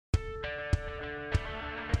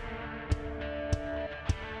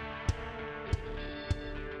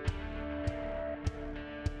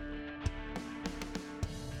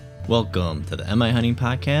Welcome to the MI Hunting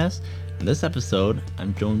Podcast. In this episode,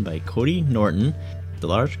 I'm joined by Cody Norton, the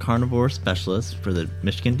large carnivore specialist for the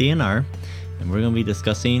Michigan DNR, and we're going to be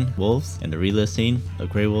discussing wolves and the relisting of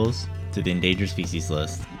gray wolves to the endangered species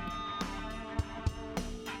list.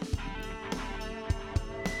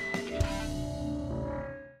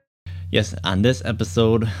 Yes, on this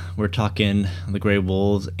episode, we're talking the gray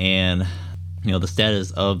wolves and the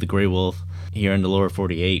status of the gray wolf here in the lower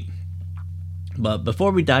 48. But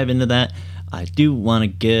before we dive into that, I do want to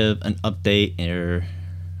give an update or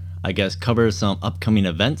cover some upcoming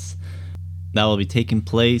events that will be taking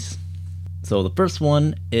place. So the first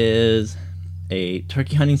one is a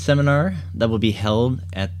turkey hunting seminar that will be held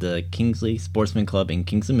at the Kingsley Sportsman Club in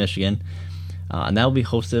Kingston, Michigan. And that will be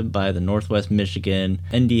hosted by the Northwest Michigan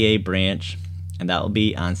NDA branch. And that will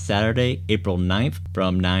be on Saturday, April 9th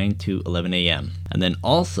from 9 to 11 a.m. And then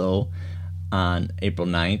also on April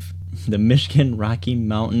 9th, the Michigan Rocky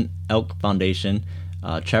Mountain Elk Foundation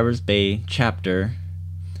Traverse Bay chapter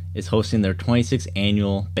is hosting their 26th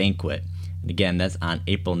annual banquet. And again, that's on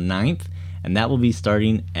April 9th, and that will be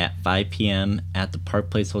starting at 5 p.m. at the Park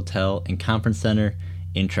Place Hotel and Conference Center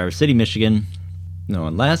in Traverse City, Michigan.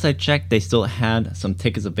 And last I checked, they still had some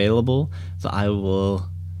tickets available, so I will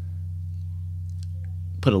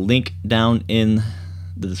put a link down in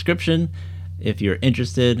the description. If you're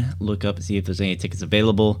interested, look up and see if there's any tickets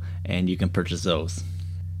available, and you can purchase those.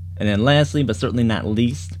 And then lastly, but certainly not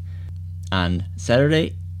least, on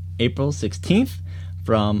Saturday, April 16th,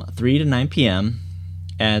 from 3 to 9 p.m.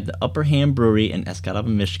 at the Upper Hand Brewery in Escanaba,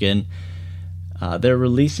 Michigan, they're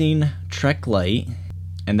releasing Trek Light,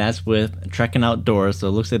 and that's with Trekking Outdoors. So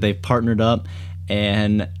it looks like they've partnered up,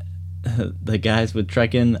 and the guys with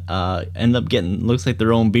Trekking end up getting, looks like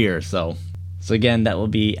their own beer. So again, that will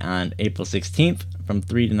be on April 16th from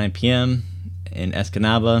 3 to 9 p.m. in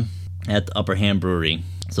Escanaba at the Upper Hand Brewery.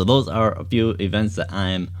 So those are a few events that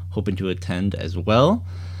I'm hoping to attend as well.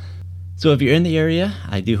 So if you're in the area,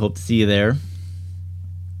 I do hope to see you there.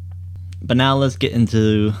 But now let's get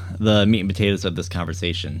into the meat and potatoes of this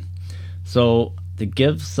conversation. So to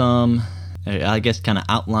give some, kind of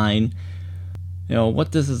outline,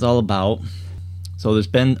 what this is all about. So there's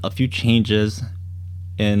been a few changes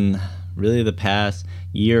in really the past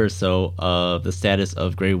year or so of the status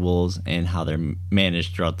of gray wolves and how they're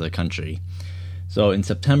managed throughout the country. So in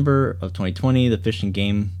September of 2020, the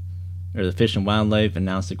Fish and Wildlife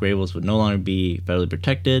announced that gray wolves would no longer be federally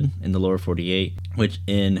protected in the lower 48, which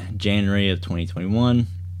in January of 2021,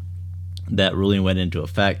 that ruling went into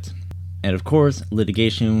effect. And of course,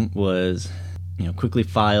 litigation was quickly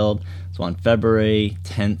filed. So on February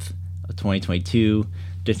 10th of 2022,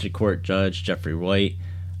 District Court Judge Jeffrey White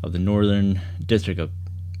of the Northern District of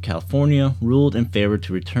California ruled in favor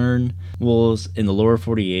to return wolves in the lower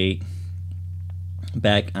 48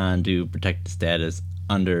 back onto protected status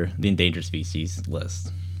under the endangered species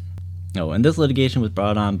list. And this litigation was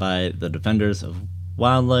brought on by the Defenders of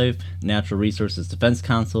Wildlife, Natural Resources Defense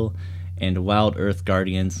Council, and Wild Earth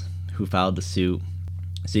Guardians, who filed the suit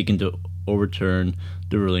seeking to overturn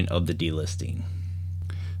the ruling of the delisting.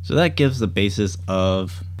 So that gives the basis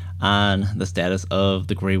on the status of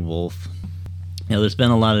the gray wolf. There's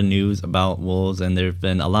been a lot of news about wolves, and there's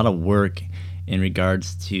been a lot of work in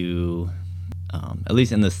regards to, at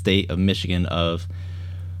least in the state of Michigan, of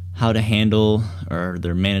how to handle or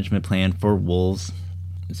their management plan for wolves.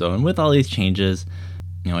 So, and with all these changes,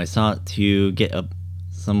 I sought to get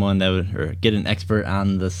someone that would, or get an expert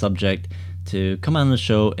on the subject to come on the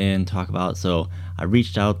show and talk about. So I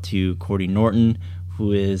reached out to Cody Norton,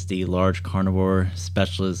 who is the large carnivore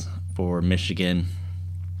specialist for Michigan.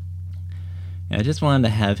 And I just wanted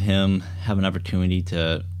to have him have an opportunity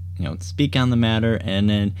to, speak on the matter, and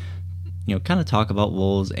then, kind of talk about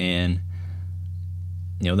wolves and,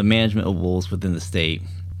 the management of wolves within the state.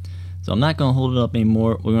 So I'm not going to hold it up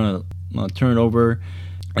anymore. We're going to turn it over,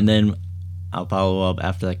 and then I'll follow up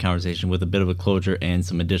after that conversation with a bit of a closure and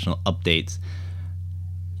some additional updates.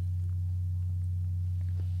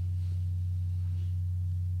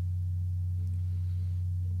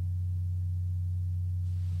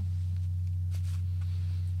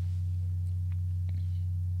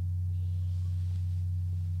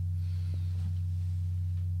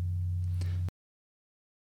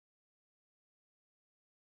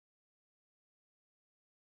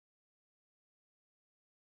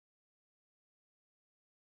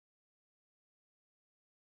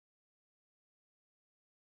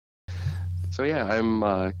 So yeah,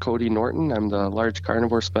 I'm Cody Norton. I'm the large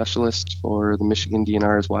carnivore specialist for the Michigan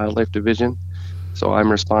DNR's Wildlife Division. So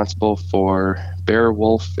I'm responsible for bear,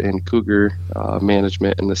 wolf, and cougar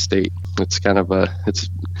management in the state. It's kind of it's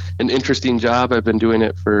an interesting job. I've been doing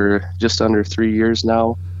it for just under 3 years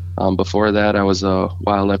now. Before that, I was a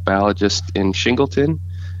wildlife biologist in Shingleton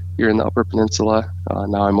here in the Upper Peninsula.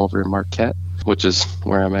 Now I'm over in Marquette, which is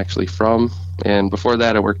where I'm actually from. And before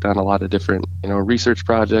that, I worked on a lot of different, research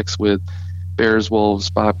projects with bears,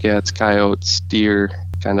 wolves, bobcats, coyotes, deer,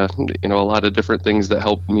 kind of, a lot of different things that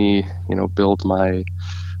helped me, build my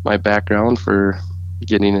background for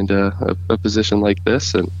getting into a position like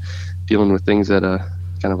this and dealing with things at a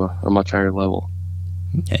kind of a much higher level.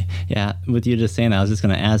 Okay. Yeah. With you just saying that, I was just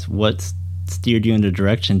going to ask what steered you in the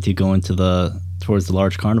direction to go towards the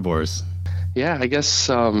large carnivores? Yeah, I guess,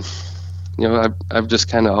 I've just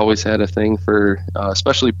kind of always had a thing for,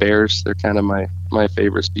 especially bears. They're kind of my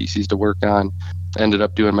favorite species to work on. I ended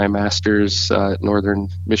up doing my master's at Northern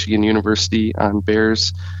Michigan University on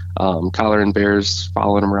bears, collaring bears,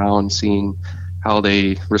 following them around, seeing how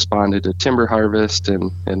they responded to timber harvest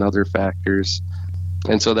and other factors.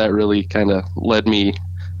 And so that really kind of led me,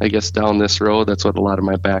 I guess, down this road. That's what a lot of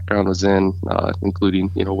my background was in,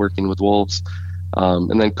 including, working with wolves.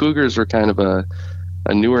 And then cougars were kind of a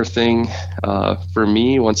newer thing for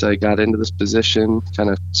me once I got into this position. Kind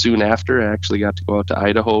of soon after, I actually got to go out to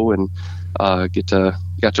Idaho and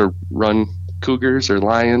got to run cougars, or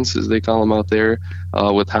lions as they call them out there,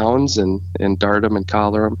 with hounds and dart them and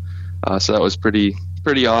collar them. So that was pretty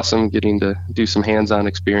awesome, getting to do some hands-on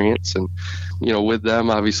experience. And with them,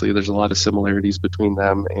 obviously there's a lot of similarities between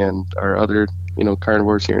them and our other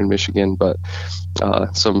carnivores here in Michigan, but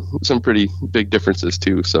some pretty big differences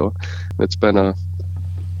too. So it's been a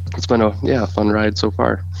fun ride so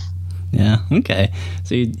far. Yeah. Okay.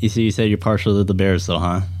 So you said you're partial to the bears, though,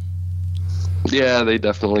 huh? Yeah, they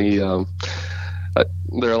definitely.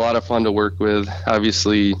 They're a lot of fun to work with.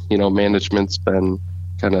 Obviously, management's been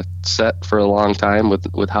kind of set for a long time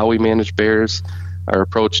with how we manage bears, our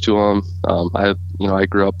approach to them. I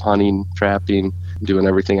grew up hunting, trapping, doing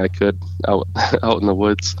everything I could out in the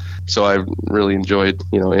woods. So I really enjoyed,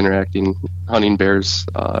 interacting, hunting bears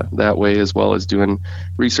that way, as well as doing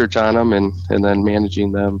research on them and then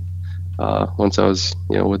managing them once I was,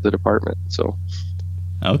 with the department. So.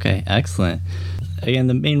 Okay, excellent. Again,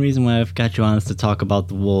 the main reason why I've got you on is to talk about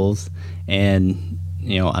the wolves. And,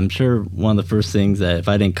 I'm sure one of the first things that if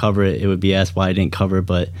I didn't cover it, it would be asked why I didn't cover it.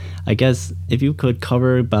 But I guess if you could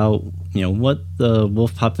cover about, what the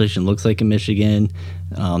wolf population looks like in Michigan,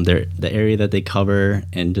 the area that they cover,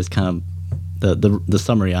 and just kind of the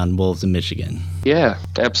summary on wolves in Michigan. Yeah,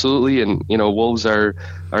 absolutely. And, wolves are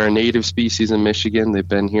a native species in Michigan. They've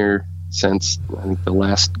been here since, I think, the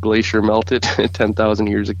last glacier melted 10,000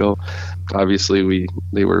 years ago. Obviously,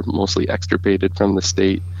 they were mostly extirpated from the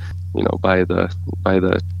state, by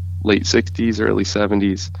the late 60s, early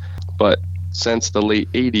 70s. But since the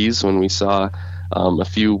late 80s, when we saw a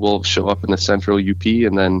few wolves show up in the central UP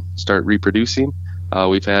and then start reproducing,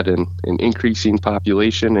 we've had an increasing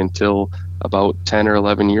population until about 10 or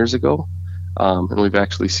 11 years ago. And we've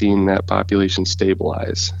actually seen that population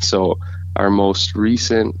stabilize. So our most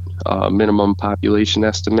recent minimum population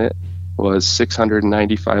estimate was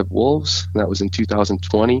 695 wolves. That was in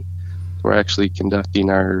 2020. We're actually conducting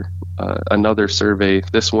our another survey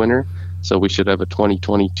this winter, so we should have a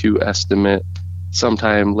 2022 estimate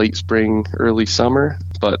sometime late spring, early summer.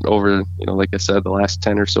 But over, like I said, the last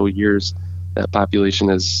 10 or so years, that population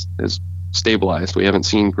is stabilized. We haven't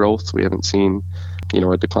seen growth. We haven't seen,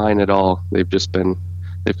 a decline at all. They've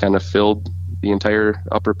kind of filled the entire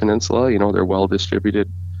Upper Peninsula. They're well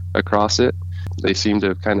distributed across it. They seem to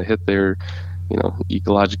have kind of hit their,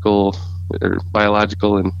 ecological or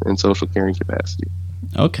biological and social carrying capacity.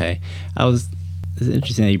 Okay. It's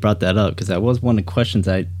interesting that you brought that up, because that was one of the questions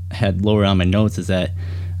I had lower on my notes, is that,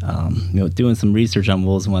 doing some research on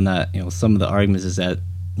wolves and whatnot, some of the arguments is that,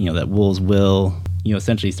 that wolves will,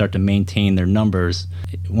 essentially start to maintain their numbers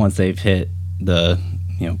once they've hit the,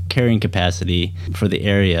 carrying capacity for the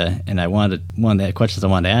area. And one of the questions I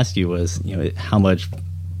wanted to ask you was, how much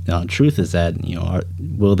truth is that?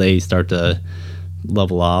 Will they start to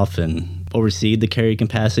level off and overseed the carrying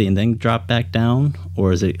capacity and then drop back down,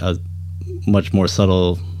 or is it a much more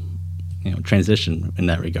subtle, transition in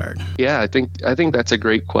that regard? Yeah, I think that's a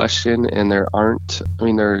great question, and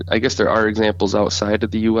I guess there are examples outside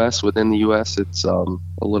of the U.S. Within the U.S., it's a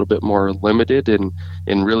little bit more limited, and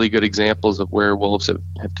really good examples of where wolves have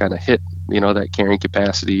kind of hit, that carrying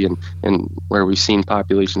capacity, and where we've seen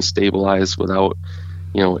populations stabilize without,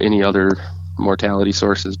 any other mortality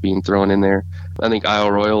sources being thrown in there. I think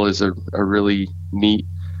Isle Royale is a really neat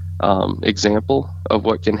example of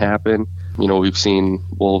what can happen. We've seen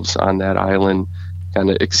wolves on that island kind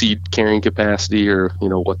of exceed carrying capacity, or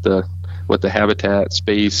what the habitat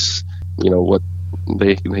space what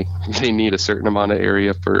they they need a certain amount of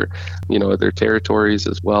area for their territories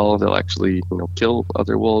as well. They'll actually kill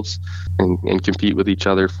other wolves and compete with each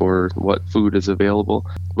other for what food is available.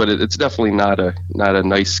 But it's definitely not a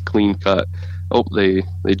nice clean cut. Oh, they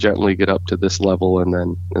gently get up to this level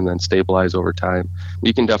and then stabilize over time.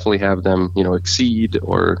 You can definitely have them exceed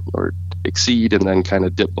or exceed and then kind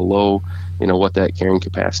of dip below what that carrying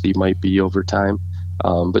capacity might be over time.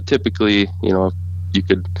 But typically, you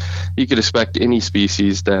could expect any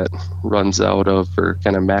species that runs out of or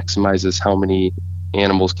kind of maximizes how many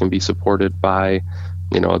animals can be supported by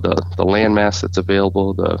the land mass that's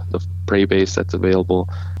available, the prey base that's available,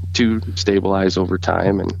 to stabilize over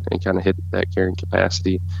time and kind of hit that carrying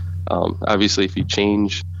capacity. Obviously, if you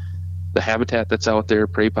change the habitat that's out there,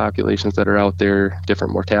 prey populations that are out there,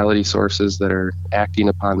 different mortality sources that are acting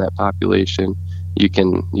upon that population, you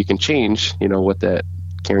can change what that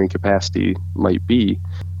carrying capacity might be.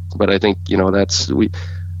 But I think that's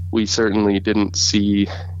we certainly didn't see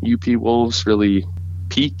UP wolves really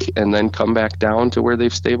peak and then come back down to where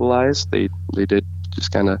they've stabilized. They did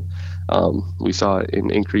just kind of we saw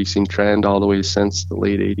an increasing trend all the way since the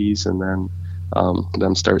late 80s, and then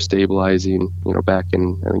them start stabilizing back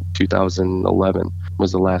in, I think, 2011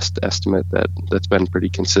 was the last estimate that's been pretty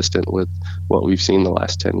consistent with what we've seen the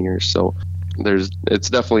last 10 years. So it's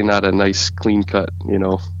definitely not a nice clean cut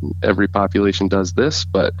every population does this,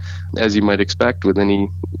 but as you might expect with any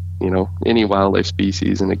wildlife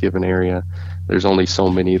species in a given area, there's only so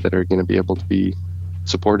many that are going to be able to be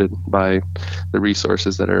supported by the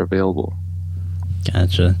resources that are available.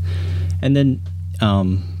 Gotcha. And then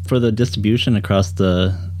for the distribution across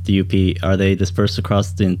the UP, are they dispersed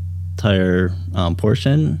across the entire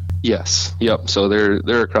portion? Yes. Yep. So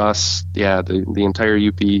they're across the entire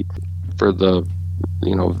UP for the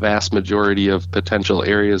vast majority of potential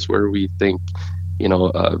areas where we think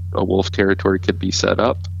a wolf territory could be set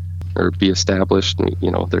up or be established.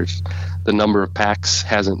 There's the number of packs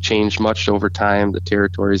hasn't changed much over time. The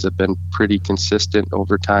territories have been pretty consistent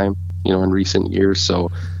over time, in recent years.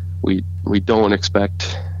 So we don't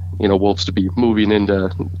expect wolves to be moving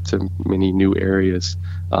into many new areas.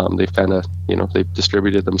 They've kind of they've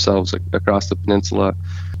distributed themselves across the peninsula.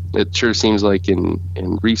 It sure seems like in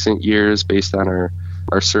recent years, based on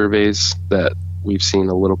our surveys, that we've seen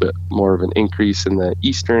a little bit more of an increase in the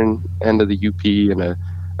eastern end of the UP and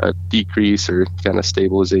a decrease or kind of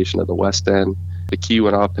stabilization of the west end. The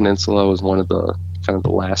Keweenaw Peninsula was one of the kind of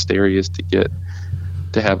the last areas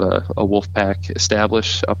to have a wolf pack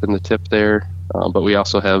established up in the tip there. But we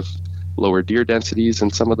also have lower deer densities in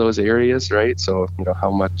some of those areas, right? So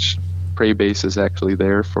how much prey base is actually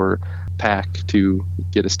there for pack to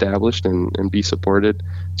get established and be supported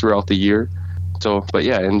throughout the year. So, but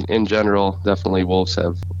yeah, in general, definitely wolves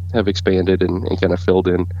have expanded and kind of filled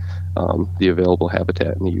in the available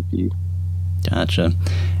habitat in the UP. Gotcha.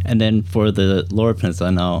 And then for the Lower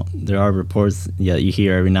Peninsula, now there are reports you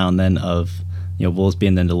hear every now and then of wolves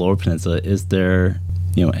being in the Lower Peninsula. Is there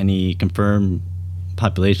any confirmed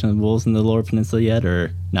population of wolves in the Lower Peninsula yet,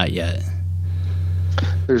 or not yet?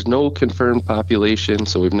 There's no confirmed population,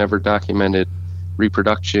 so we've never documented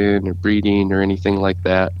reproduction or breeding or anything like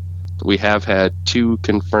that. We have had 2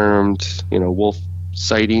 confirmed, wolf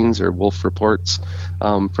sightings or wolf reports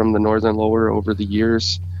from the northern lower over the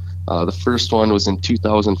years. The first one was in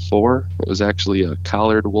 2004. It was actually a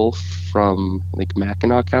collared wolf from, I think,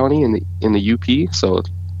 Mackinac County in the UP. So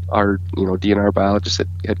our DNR biologist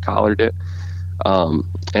had collared it,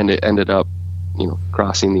 and it ended up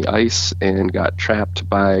crossing the ice and got trapped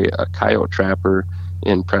by a coyote trapper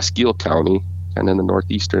in Presqu'île County, and in the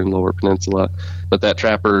northeastern Lower Peninsula. But that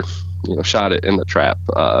trapper shot it in the trap,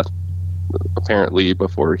 apparently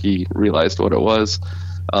before he realized what it was.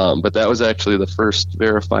 But that was actually the first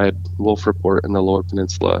verified wolf report in the Lower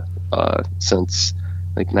Peninsula since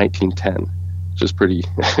like 1910, which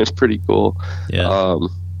is pretty cool. Yeah.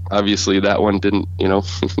 Obviously that one didn't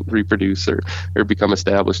reproduce or become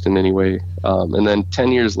established in any way. And then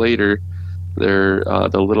 10 years later, the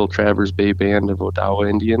Little Traverse Bay Band of Odawa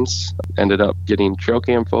Indians ended up getting trail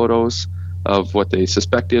cam photos of what they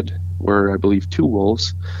suspected were, I believe, 2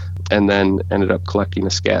 wolves, and then ended up collecting a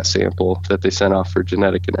scat sample that they sent off for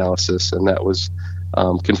genetic analysis, and that was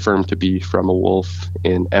confirmed to be from a wolf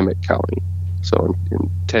in Emmett County. So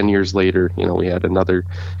 10 years later, we had another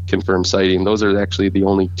confirmed sighting. Those are actually the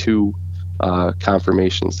only 2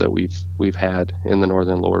 confirmations that we've had in the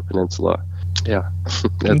northern Lower Peninsula. Yeah,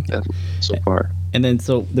 so far. And then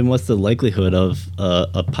what's the likelihood of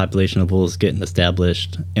a population of wolves getting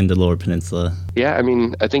established in the Lower Peninsula? Yeah,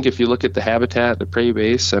 I think if you look at the habitat, the prey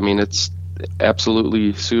base, it's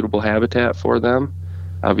absolutely suitable habitat for them.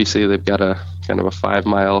 obviously they've got a kind of a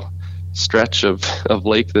 5-mile stretch of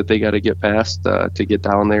lake that they got to get past to get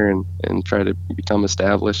down there and try to become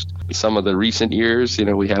established. Some of the recent years,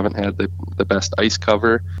 we haven't had the best ice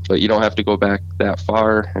cover, but you don't have to go back that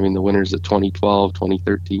far. I mean, the winters of 2012,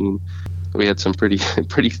 2013, we had some pretty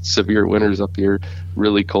severe winters up here,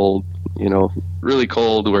 really cold, really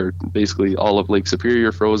cold, where basically all of Lake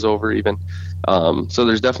Superior froze over even. So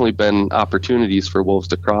there's definitely been opportunities for wolves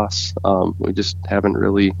to cross. We just haven't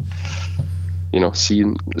really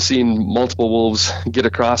seen multiple wolves get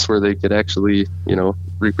across where they could actually,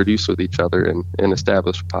 reproduce with each other and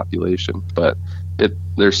establish a population. But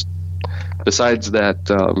there's, besides that,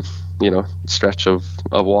 stretch of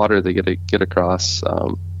water they get across,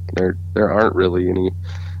 there aren't really any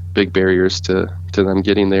big barriers to them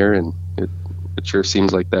getting there, and it sure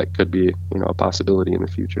seems like that could be, a possibility in the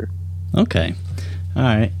future. Okay. All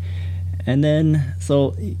right. And then,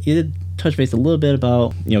 so you did touch base a little bit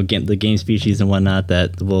about, the game species and whatnot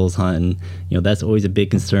that the wolves hunt, and, that's always a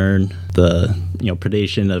big concern, the,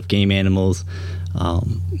 predation of game animals,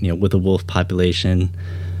 with the wolf population.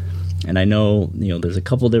 And I know, there's a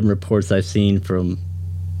couple different reports I've seen from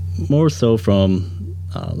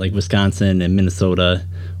like Wisconsin and Minnesota,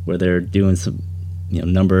 where they're doing some,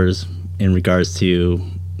 numbers in regards to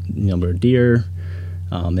number of deer,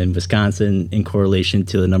 in Wisconsin in correlation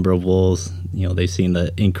to the number of wolves. They've seen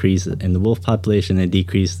the increase in the wolf population and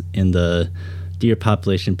decrease in the deer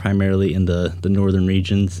population, primarily in the northern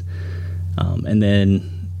regions. And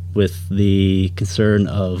then with the concern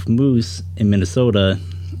of moose in Minnesota,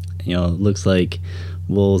 it looks like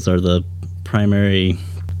wolves are the primary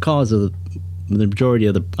cause of the majority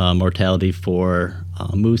of the mortality for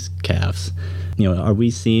moose calves. Are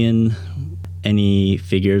we seeing any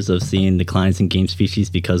figures of seeing declines in game species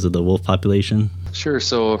because of the wolf population? Sure.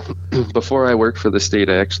 So before I worked for the state,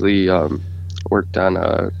 I actually worked on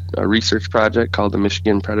a research project called the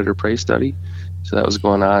Michigan Predator Prey Study. So that was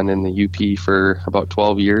going on in the UP for about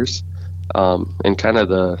 12 years. And kind of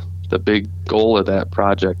the big goal of that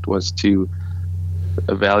project was to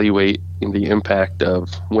evaluate the impact of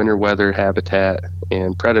winter weather, habitat,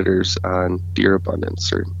 and predators on deer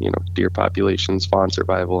abundance, or deer populations, fawn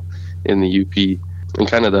survival in the UP. And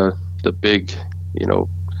kind of the big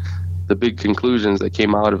conclusions that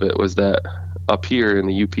came out of it was that up here in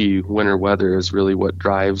the UP, winter weather is really what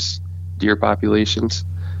drives deer populations.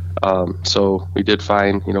 So we did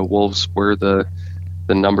find, wolves were the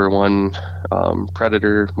number one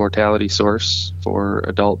predator mortality source for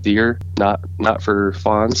adult deer, not for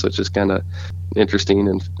fawns, which is kind of interesting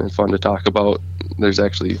and fun to talk about. There's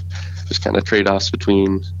actually just kind of trade-offs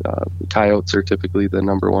between coyotes are typically the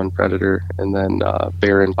number one predator, and then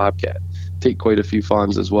bear and bobcat take quite a few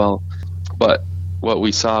fawns as well. But what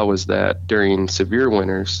we saw was that during severe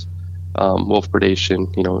winters, wolf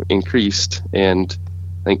predation, increased, and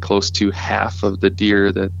I think close to half of the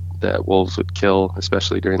deer that wolves would kill,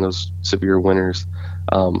 especially during those severe winters,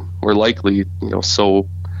 were likely,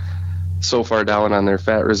 so far down on their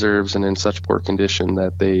fat reserves and in such poor condition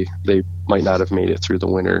that they might not have made it through the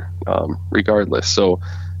winter, regardless. So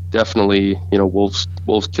definitely, wolves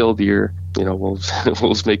kill deer.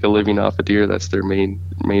 Wolves make a living off of deer. That's their main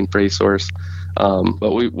prey source.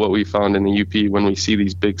 But what we found in the UP, when we see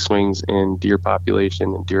these big swings in deer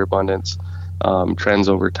population and deer abundance trends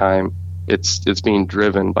over time, it's being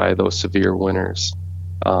driven by those severe winters,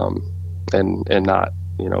 and not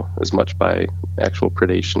as much by actual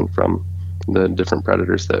predation from the different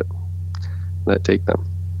predators that take them.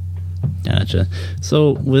 Gotcha.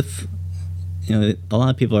 So with a lot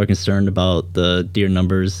of people are concerned about the deer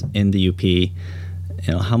numbers in the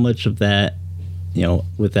UP. How much of that,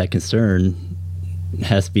 with that concern,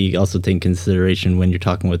 has to be also taken consideration when you're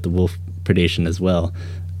talking with the wolf predation as well?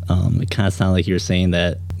 It kind of sounded like you were saying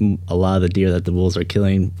that a lot of the deer that the wolves are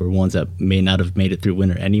killing were ones that may not have made it through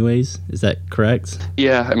winter anyways. Is that correct?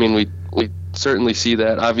 Yeah, I mean, we certainly see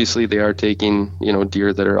that. Obviously, they are taking,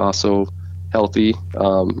 deer that are also healthy,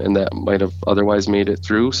 and that might have otherwise made it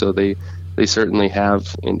through. So they certainly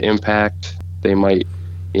have an impact. They might,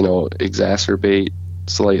 exacerbate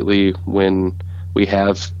slightly when we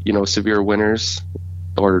have, severe winters,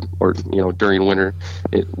 or during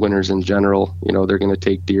winters in general. They're going to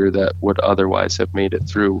take deer that would otherwise have made it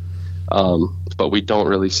through. But we don't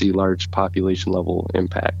really see large population level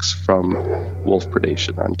impacts from wolf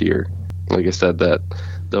predation on deer. Like I said,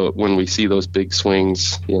 when we see those big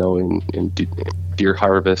swings, in deer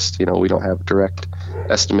harvest, we don't have direct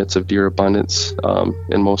estimates of deer abundance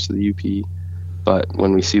in most of the UP. But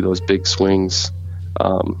when we see those big swings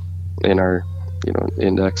in our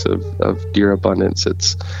index of deer abundance,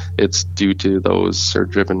 it's due to those, or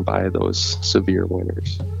driven by those severe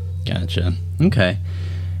winters. Gotcha. Okay.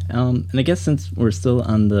 And I guess since we're still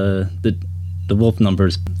on the wolf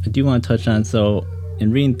numbers, I do want to touch on, so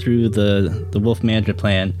in reading through the wolf management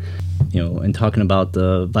plan, and talking about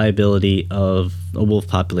the viability of a wolf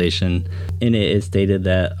population, in it is stated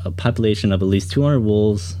that a population of at least 200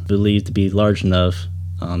 wolves believed to be large enough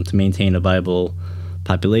to maintain a viable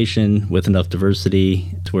population with enough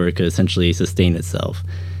diversity to where it could essentially sustain itself.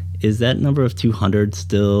 Is that number of 200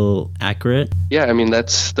 still accurate? Yeah, I mean,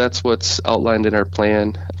 that's what's outlined in our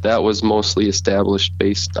plan. That was mostly established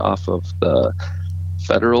based off of the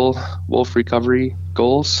federal wolf recovery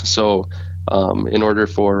goals. So in order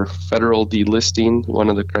for federal delisting, one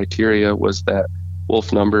of the criteria was that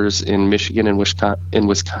wolf numbers in Michigan and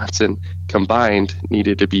Wisconsin combined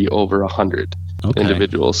needed to be over 100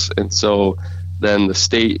 individuals. And so then the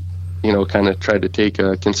state, kind of tried to take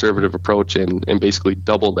a conservative approach and basically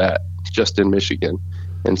double that just in Michigan,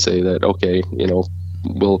 and say that, okay,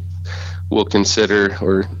 we'll consider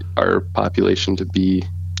our population to be,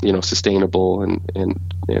 sustainable and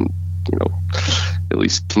at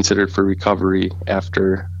least considered for recovery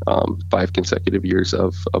after 5 consecutive years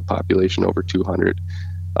of a population over 200.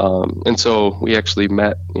 And so we actually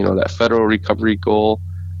met, that federal recovery goal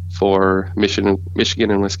for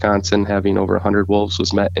Michigan and Wisconsin having over 100 wolves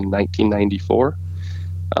was met in 1994.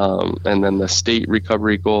 And then the state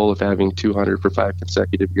recovery goal of having 200 for 5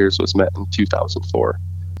 consecutive years was met in 2004.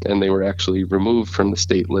 And they were actually removed from the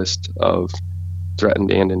state list of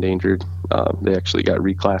threatened and endangered. They actually got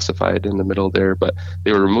reclassified in the middle there, but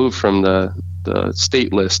they were removed from the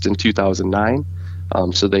state list in 2009.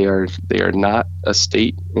 So they are not a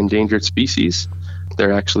state endangered species.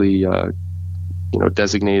 They're actually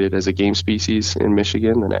designated as a game species in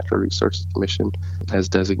Michigan. The Natural Resources Commission has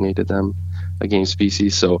designated them a game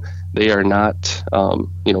species. So they are not,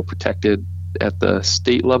 protected at the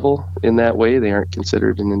state level in that way. They aren't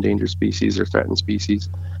considered an endangered species or threatened species.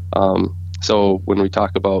 So when we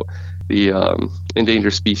talk about the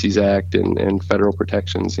Endangered Species Act and federal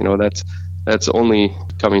protections, that's only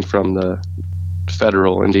coming from the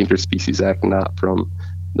federal Endangered Species Act, not from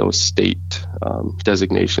those state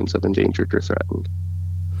designations of endangered or threatened.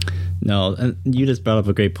 No, and you just brought up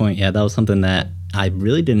a great point. Yeah, that was something that I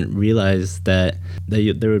really didn't realize, that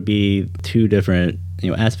there would be two different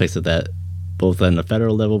aspects of that, both on the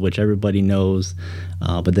federal level, which everybody knows,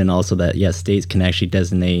 but then also that, yes, states can actually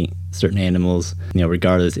designate certain animals,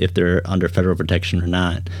 regardless if they're under federal protection or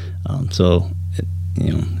not.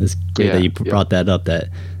 It's great that you brought that up, that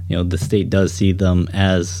the state does see them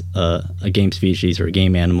as a game species or a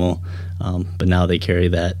game animal, but now they carry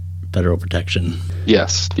that federal protection.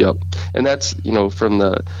 Yes, yep. And that's, from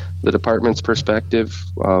the department's perspective,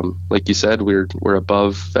 like you said, we're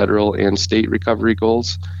above federal and state recovery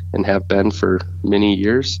goals and have been for many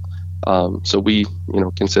years. So we,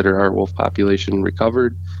 consider our wolf population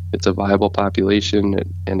recovered. It's a viable population,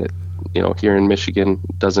 and it, here in Michigan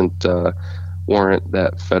doesn't warrant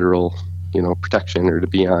that federal protection or to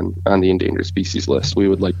be on the endangered species list. We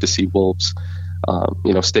would like to see wolves,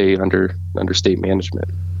 stay under state management.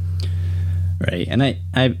 Right, and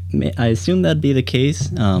I assume that'd be the case,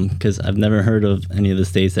 because I've never heard of any of the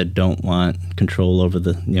states that don't want control over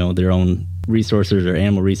their own resources or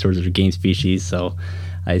animal resources or game species. So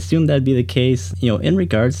I assume that'd be the case. In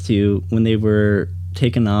regards to when they were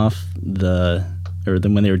taken off when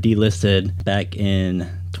they were delisted back in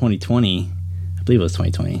 2020. I believe it was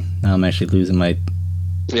 2020. Now I'm actually losing my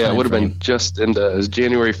it would have been just into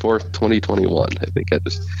January 4th, 2021. I think I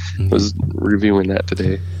just was reviewing that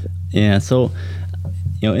today. Yeah, so,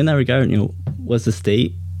 in that regard, was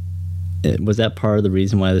that part of the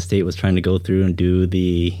reason why the state was trying to go through and do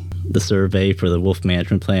the survey for the wolf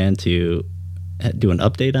management plan, to do an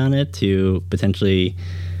update on it, to potentially,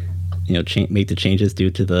 make the changes due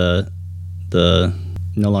to the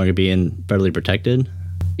no longer being federally protected?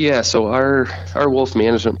 Yeah, so our wolf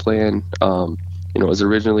management plan, was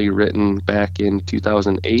originally written back in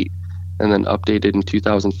 2008 and then updated in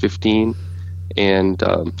 2015. And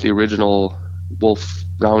the original Wolf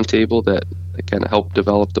Roundtable that kind of helped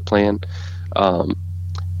develop the plan,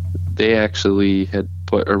 they actually had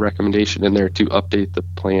put a recommendation in there to update the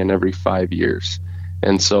plan every 5 years.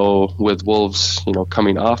 And so with wolves,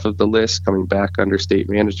 coming off of the list, coming back under state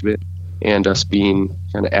management, and us being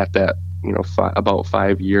kind of at that, about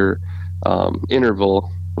 5 year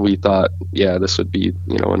interval, we thought, this would be,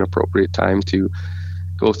 an appropriate time to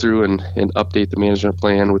go through and update the management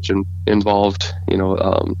plan, which involved,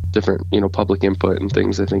 different, public input and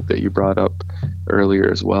things I think that you brought up earlier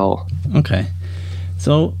as well. Okay.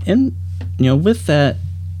 So in with that,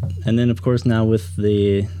 and then of course now with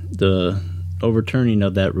the overturning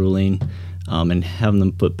of that ruling, and having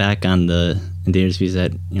them put back on the Endangered Species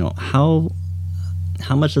Act,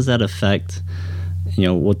 how much does that affect,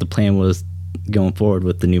 what the plan was going forward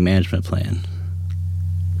with the new management plan?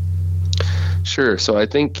 Sure. So I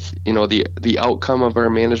think, the outcome of our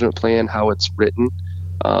management plan, how it's written,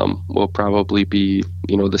 will probably be,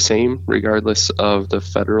 the same regardless of the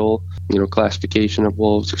federal, classification of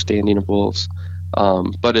wolves or standing of wolves.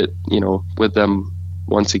 But it, with them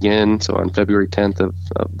once again, so on February 10th of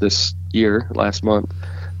this year, last month,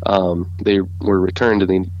 they were returned to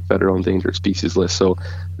the federal endangered species list. So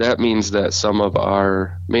that means that some of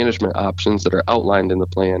our management options that are outlined in the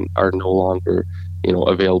plan are no longer,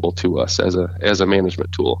 available to us as a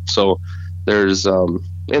management tool. So there's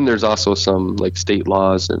also some like state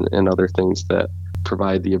laws and other things that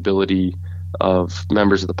provide the ability of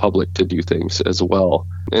members of the public to do things as well.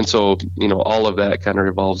 And so, all of that kind of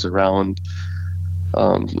revolves around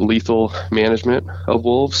lethal management of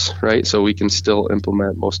wolves, right? So we can still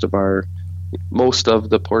implement most of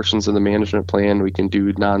the portions of the management plan. We can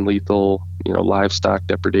do non-lethal, livestock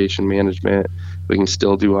depredation management. We can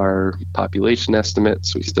still do our population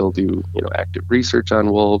estimates. We still do, active research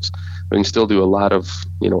on wolves. We can still do a lot of,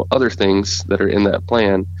 other things that are in that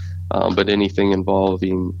plan. But anything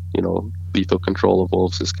involving, lethal control of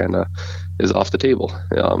wolves is off the table,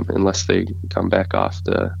 unless they come back off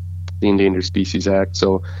the Endangered Species Act.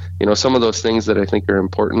 So, some of those things that I think are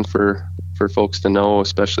important for folks to know,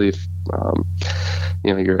 especially if,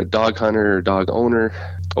 you're a dog hunter or dog owner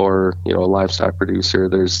or, a livestock producer,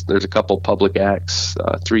 there's a couple public acts,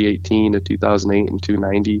 318 of 2008 and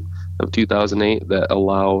 290 of 2008 that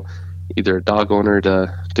allow either a dog owner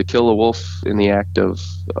to kill a wolf in the act of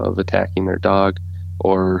attacking their dog,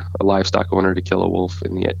 or a livestock owner to kill a wolf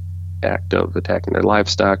in the act of attacking their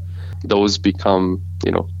livestock. Those become,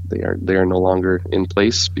 they are no longer in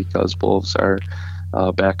place because wolves are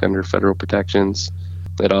back under federal protections.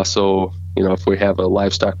 It also, if we have a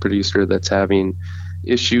livestock producer that's having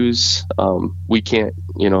issues, we can't,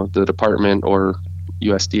 the department or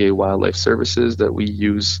USDA Wildlife Services that we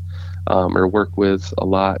use or work with a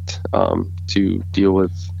lot to deal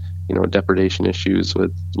with, depredation issues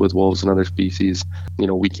with wolves and other species.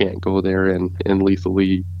 We can't go there and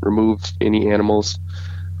lethally remove any animals.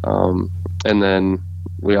 And then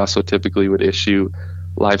we also typically would issue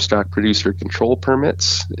livestock producer control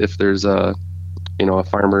permits if there's a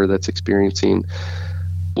farmer that's experiencing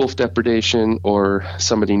wolf depredation, or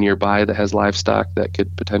somebody nearby that has livestock that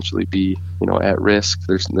could potentially be, at risk.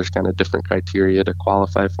 There's kind of different criteria to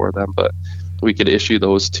qualify for them, but we could issue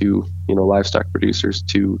those to, livestock producers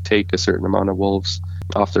to take a certain amount of wolves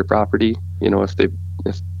off their property, if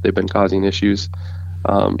they've been causing issues.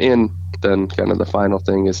 And then kind of the final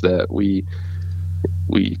thing is that we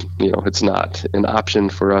it's not an option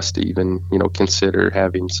for us to even, consider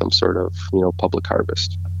having some sort of, public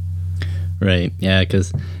harvest. Right. Yeah,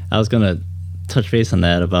 because I was going to touch base on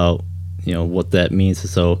that about, what that means.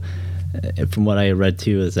 So from what I read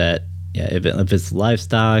too is that, if it's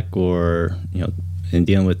livestock or, in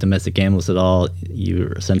dealing with domestic animals at all,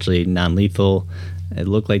 you're essentially non-lethal. It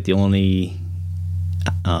looked like the only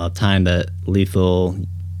time that lethal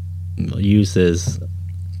use is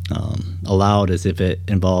allowed is if it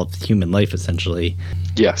involves human life, essentially.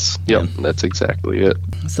 Yes. Yep. That's exactly it.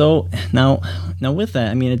 So now with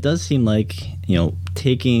that, it does seem like,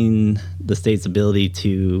 taking the state's ability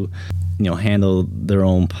to, handle their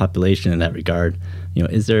own population in that regard,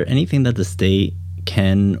 is there anything that the state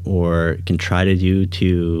can try to do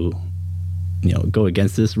to, go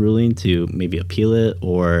against this ruling, to maybe appeal it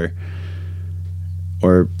or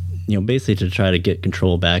basically to try to get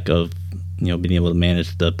control back of, being able to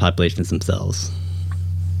manage the populations themselves?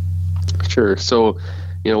 Sure. So,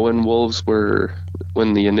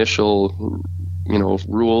 when the initial,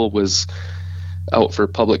 rule was out for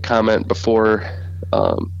public comment before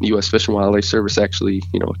U.S. Fish and Wildlife Service actually,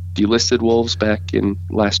 delisted wolves back in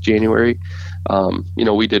last January,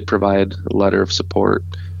 we did provide a letter of support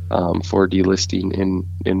for delisting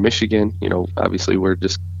in Michigan. Obviously we're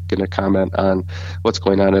just going to comment on what's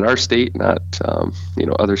going on in our state, not,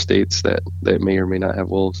 other states that may or may not have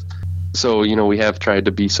wolves. So, we have tried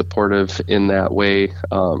to be supportive in that way.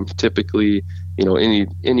 Typically,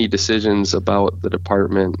 any decisions about the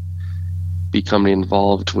department becoming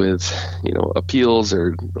involved with, appeals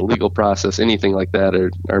or the legal process, anything like that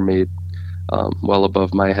are made well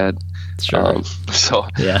above my head. Sure. So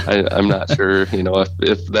yeah. I'm not sure,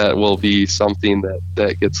 if that will be something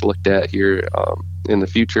that gets looked at here in the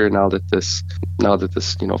future. Now that this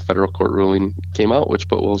federal court ruling came out, which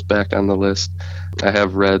put wolves back on the list. I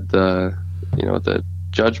have read the the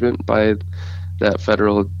judgment by that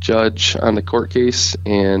federal judge on the court case,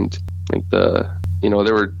 and I think there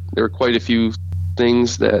were quite a few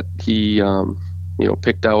things that he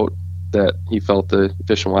picked out that he felt the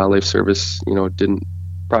Fish and Wildlife Service didn't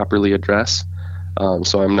properly address.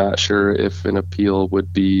 So I'm not sure if an appeal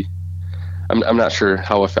would be. I'm not sure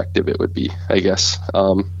how effective it would be, I guess,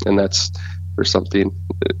 and that's for something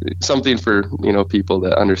for people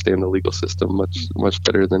that understand the legal system much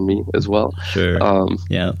better than me as well. Sure.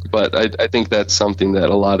 Yeah. But I think that's something that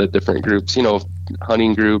a lot of different groups,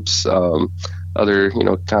 hunting groups, other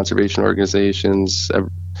conservation organizations,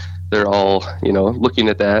 they're all looking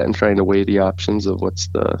at that and trying to weigh the options of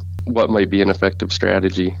what might be an effective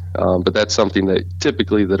strategy. But that's something that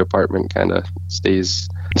typically the department kind of stays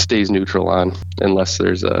neutral on, unless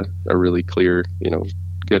there's a really clear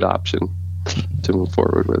good option to move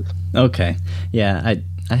forward with. Okay. Yeah,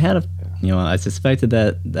 I had I suspected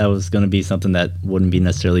that was going to be something that wouldn't be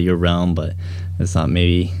necessarily your realm, but I thought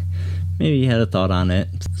maybe you had a thought on it.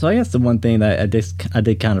 So I guess the one thing that I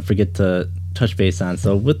did kind of forget to touch base on.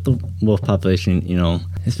 So with the wolf population,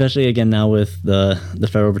 especially again now with the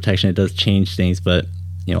federal protection, it does change things. But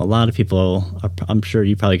a lot of people I'm sure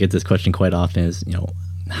you probably get this question quite often: is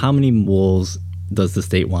how many wolves does the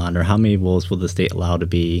state want, or how many wolves will the state allow to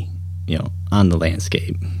be on the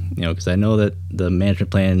landscape? Because I know that the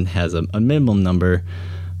management plan has a minimum number,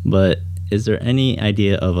 but is there any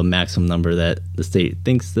idea of a maximum number that the state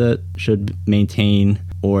thinks that should maintain,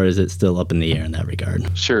 or is it still up in the air in that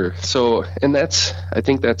regard? Sure. So, and I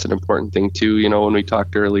think that's an important thing too. When we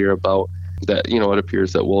talked earlier about that, it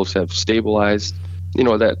appears that wolves have stabilized.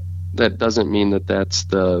 That doesn't mean that that's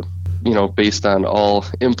the, based on all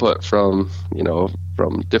input from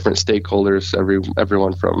different stakeholders,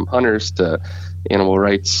 everyone from hunters to animal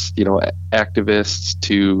rights, activists,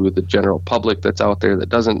 to the general public that's out there that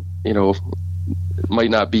doesn't, might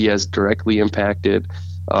not be as directly impacted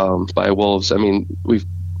by wolves. I mean,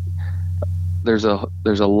 there's a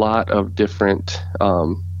lot of different,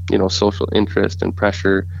 social interest and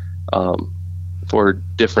pressure for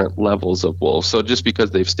different levels of wolves. So just because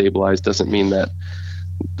they've stabilized doesn't mean that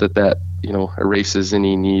erases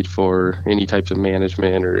any need for any types of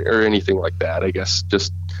management or anything like that. I guess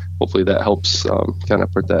just hopefully that helps kind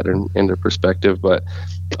of put that into perspective. But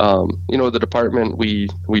the department, we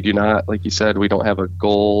do not, like you said, we don't have a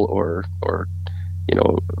goal or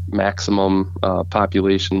maximum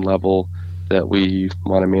population level that we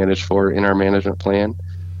want to manage for in our management plan.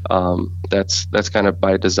 That's kind of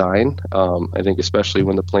by design. I think especially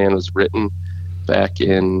when the plan was written back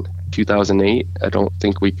in 2008, I don't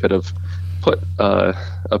think we could have put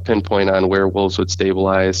a pinpoint on where wolves would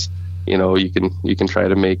stabilize. You can try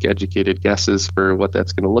to make educated guesses for what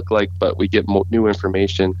that's going to look like, but we get new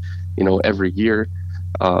information, every year.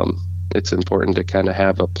 It's important to kind of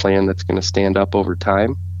have a plan that's going to stand up over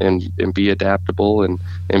time and be adaptable and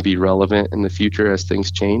be relevant in the future as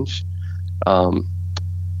things change.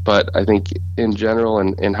 But I think in general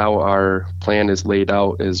and how our plan is laid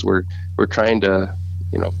out is we're trying to,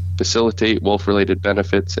 facilitate wolf-related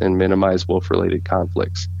benefits and minimize wolf-related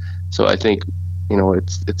conflicts. So I think,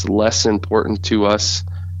 it's less important to us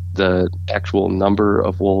the actual number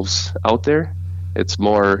of wolves out there. It's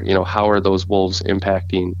more, how are those wolves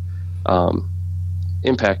impacting the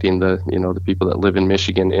the people that live in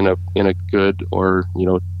Michigan in a good or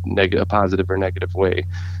a positive or negative way.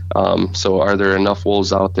 So are there enough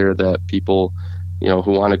wolves out there that people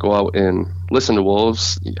who want to go out and listen to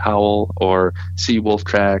wolves howl or see wolf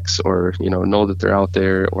tracks or know that they're out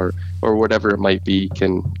there or whatever it might be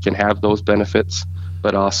can have those benefits?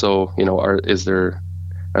 But also are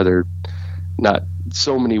there not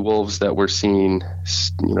so many wolves that we're seeing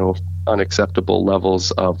unacceptable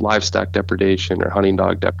levels of livestock depredation or hunting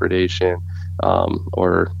dog depredation,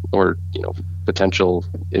 or potential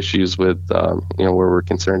issues with where we're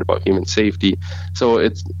concerned about human safety. So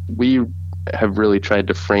we have really tried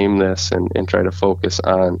to frame this and try to focus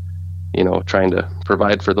on trying to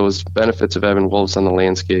provide for those benefits of having wolves on the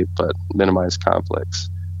landscape, but minimize conflicts,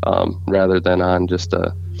 rather than on just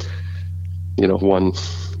a one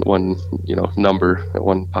number,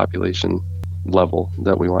 one population level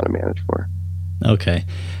that we want to manage for. Okay.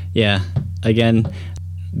 Yeah. Again,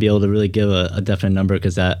 be able to really give a definite number,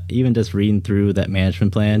 because that, even just reading through that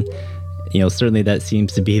management plan, certainly that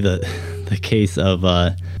seems to be the case of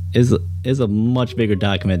is a much bigger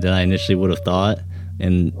document than I initially would have thought,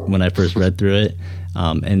 and when I first read through it,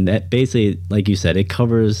 and that basically, like you said, it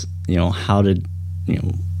covers how to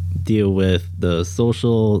deal with the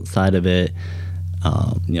social side of it,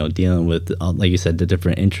 dealing with, like you said, the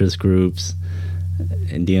different interest groups,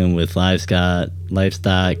 and dealing with livestock,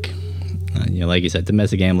 like you said,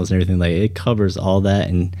 domestic animals and everything, like it covers all that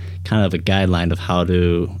and kind of a guideline of how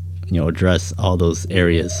to, address all those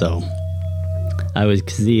areas. So I would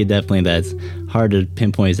see definitely that's hard to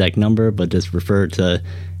pinpoint exact number, but just refer to,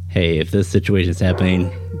 hey, if this situation is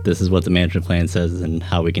happening, this is what the management plan says and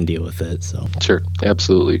how we can deal with it. So sure,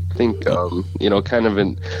 absolutely. I think kind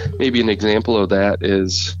of maybe an example of that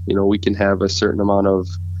is we can have a certain amount of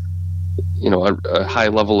a high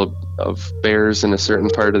level of bears in a certain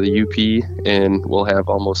part of the UP, and we'll have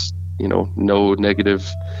almost no negative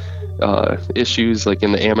issues. Like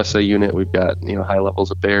in the Amasa unit, we've got high levels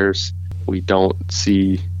of bears. We don't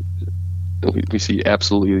see we see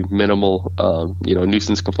absolutely minimal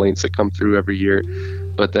nuisance complaints that come through every year.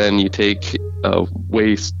 But then you take a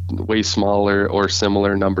way smaller or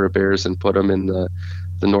similar number of bears and put them in the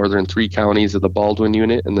northern 3 counties of the Baldwin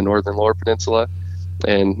unit in the northern Lower Peninsula,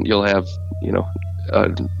 and you'll have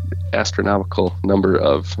an astronomical number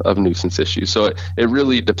of nuisance issues. So it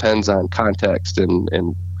really depends on context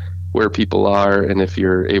and where people are, and if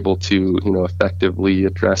you're able to effectively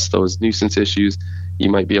address those nuisance issues, you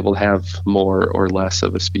might be able to have more or less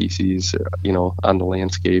of a species on the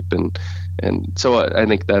landscape, and so I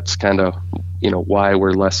think that's kind of why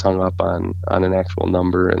we're less hung up on an actual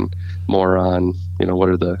number and more on what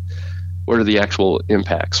are the actual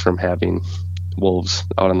impacts from having wolves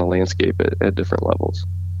out on the landscape at different levels.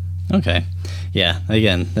 Okay. Yeah.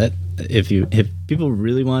 Again, that if people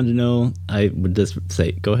really wanted to know, I would just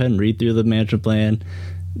say go ahead and read through the management plan.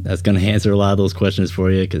 That's going to answer a lot of those questions for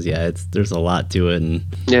you, because there's a lot to it. And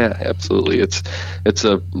yeah, absolutely. It's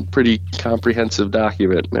a pretty comprehensive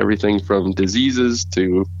document. Everything from diseases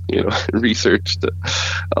to research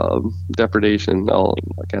to depredation, all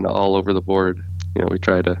over the board. We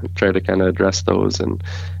try to kind of address those and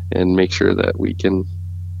make sure that we can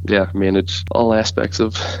manage all aspects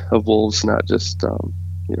of wolves, not just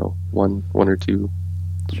one or two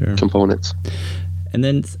sure. components. And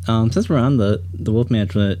then since we're on the wolf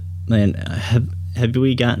management plan, have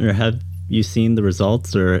we gotten or have you seen the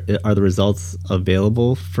results, or are the results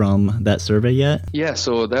available from that survey yet? Yeah,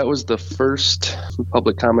 so that was the first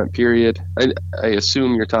public comment period. I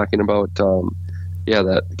assume you're talking about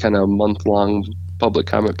that kind of month-long public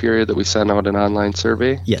comment period that we sent out an online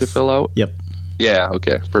survey to fill out. Yep. Yeah,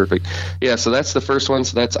 okay, perfect. Yeah, so that's the first one.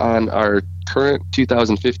 So that's on our current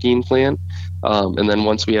 2015 plan. And then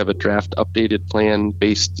once we have a draft updated plan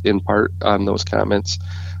based in part on those comments,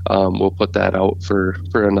 we'll put that out for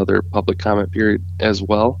another public comment period as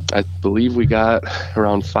well. I believe we got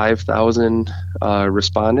around 5,000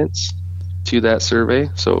 respondents to that survey.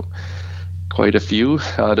 So quite a few.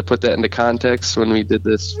 To put that into context, when we did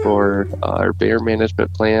this for our bear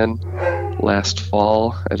management plan last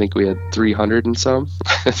fall, I think we had 300 and some.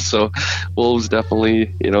 So wolves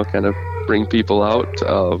definitely, kind of bring people out.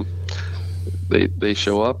 They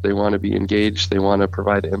show up, they want to be engaged, they want to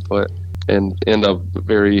provide input, and a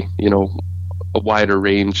very, a wider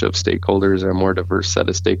range of stakeholders, or a more diverse set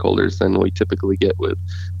of stakeholders than we typically get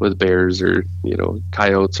with bears or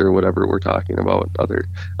coyotes or whatever we're talking about,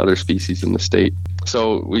 other species in the state.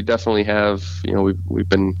 So we definitely have we've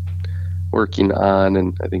been working on,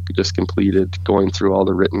 and I think we just completed going through all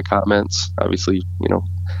the written comments. Obviously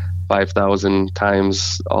 5,000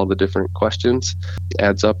 times all the different questions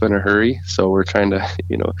adds up in a hurry, so we're trying to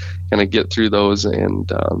kind of get through those and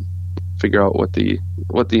figure out what the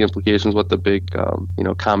implications, what the big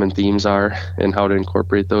common themes are, and how to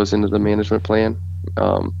incorporate those into the management plan.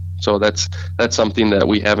 So that's something that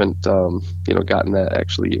we haven't gotten that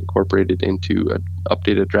actually incorporated into an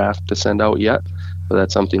updated draft to send out yet, but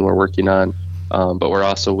that's something we're working on. But we're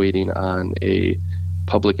also waiting on a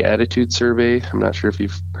public attitude survey. I'm not sure if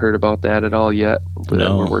you've heard about that at all yet, but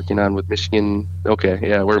no. We're working on with Michigan. Okay,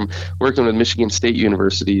 yeah, we're working with Michigan State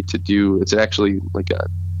University to do, it's actually like a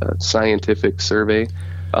scientific survey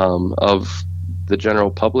of the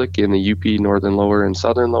general public in the UP Northern Lower and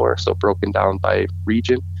Southern Lower, so broken down by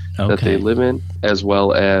region that they live in, as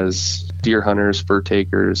well as deer hunters, fur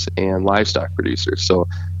takers, and livestock producers. So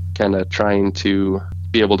kind of trying to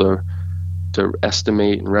be able to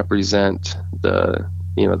estimate and represent the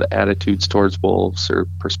attitudes towards wolves or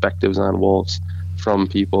perspectives on wolves from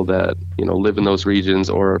people that live in those regions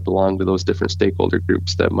or belong to those different stakeholder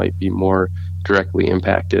groups that might be more directly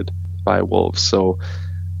impacted by wolves. So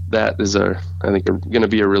that is I think going to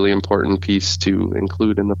be a really important piece to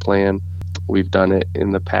include in the plan. We've done it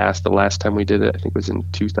in the past. The last time we did it, I think, was in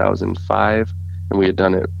 2005, and we had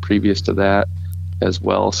done it previous to that as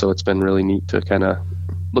well. So it's been really neat to kind of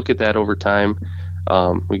look at that over time.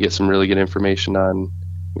 We get some really good information on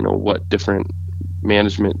what different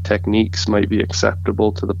management techniques might be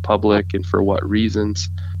acceptable to the public and for what reasons.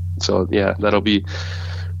 So yeah, that'll be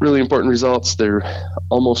really important results. They're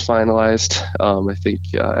almost finalized. I think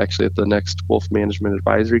actually at the next Wolf Management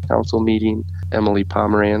Advisory Council meeting, Emily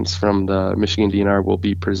Pomeranz from the Michigan DNR will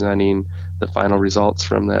be presenting the final results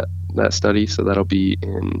from that study. So that'll be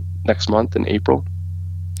in next month in April.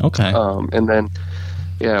 Okay. And then,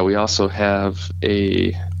 yeah, we also have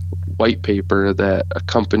a white paper that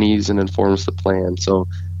accompanies and informs the plan. So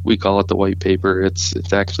we call it the white paper. It's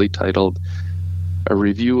actually titled "A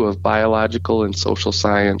Review of Biological and Social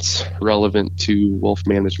Science Relevant to Wolf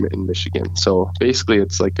Management in Michigan." So basically,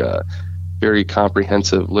 it's like a very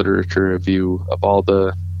comprehensive literature review of all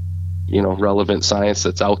the relevant science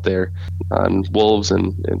that's out there on wolves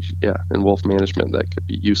and wolf management that could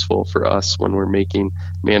be useful for us when we're making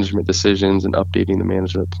management decisions and updating the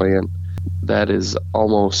management plan. That is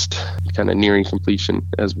almost kind of nearing completion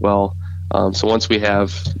as well. So once we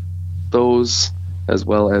have those, as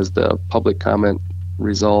well as the public comment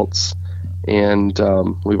results, and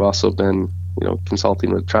we've also been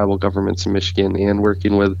consulting with tribal governments in Michigan and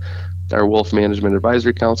working with our Wolf Management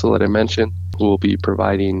Advisory Council that I mentioned, who will be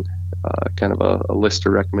providing kind of a list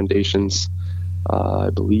of recommendations. I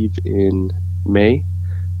believe in May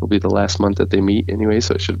will be the last month that they meet anyway,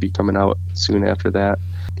 so it should be coming out soon after that.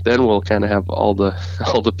 Then we'll kind of have all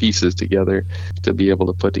the pieces together to be able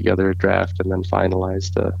to put together a draft and then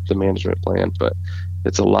finalize the management plan. But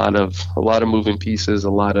it's a lot of moving pieces, a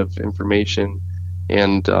lot of information,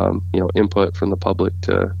 and input from the public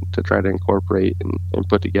to try to incorporate and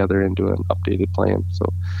put together into an updated plan.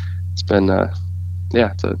 So it's been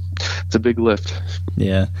it's a big lift.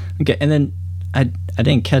 Yeah. Okay. And then I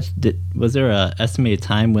didn't catch. Was there a estimated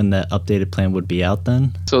time when that updated plan would be out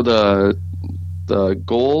then? So the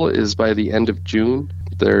goal is by the end of June.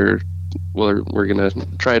 We're going to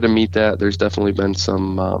try to meet that. There's definitely been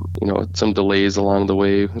some some delays along the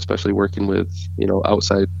way, especially working with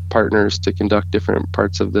outside partners to conduct different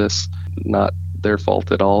parts of this. Not their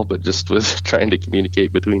fault at all, but just with trying to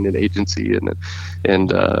communicate between an agency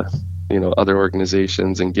and other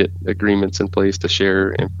organizations and get agreements in place to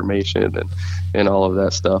share information and all of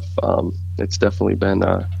that stuff. It's definitely been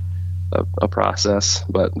a process,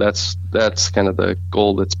 but that's kind of the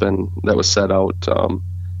goal that was set out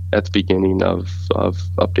at the beginning of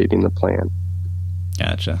updating the plan.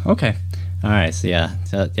 Gotcha. Okay. All right. So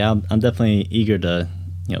I'm definitely eager to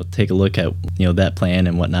take a look at that plan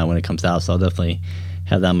and whatnot when it comes out. So I'll definitely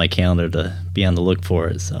have that on my calendar to be on the look for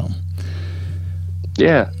it. So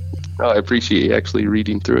yeah. Oh, I appreciate you actually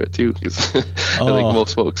reading through it too, because I think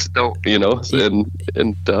most folks don't, and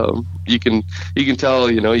you can tell,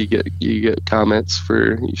 you get comments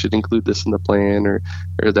for you should include this in the plan or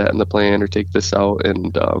that in the plan or take this out,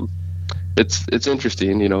 and it's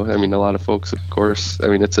interesting, I mean, a lot of folks, of course, I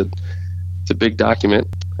mean, it's a big document.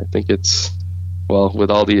 I think with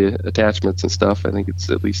all the attachments and stuff, I think it's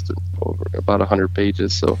at least over about 100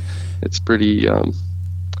 pages, so it's pretty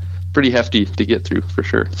hefty to get through for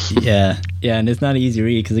sure. yeah, and it's not an easy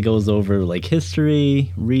read because it goes over like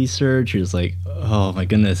history, research. You're just like, oh my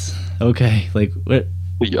goodness, okay, like what?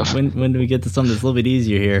 Yeah. When do we get to something that's a little bit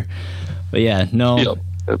easier here? But yeah, no. Yep.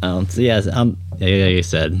 So yeah, like I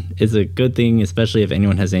said, it's a good thing, especially if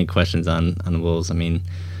anyone has any questions on the wolves. I mean,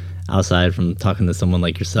 outside from talking to someone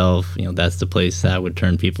like yourself, that's the place that would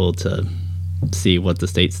turn people to see what the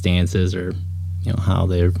state stance is or how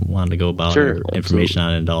they want to go about information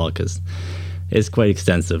on it all, because it's quite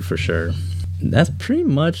extensive for sure. That's pretty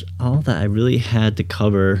much all that I really had to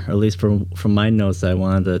cover, or at least from my notes that I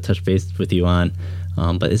wanted to touch base with you on.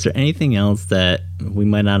 But is there anything else that we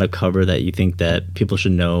might not have covered that you think that people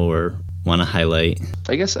should know or want to highlight?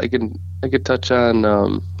 I guess I could touch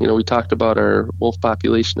on, we talked about our wolf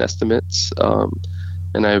population estimates,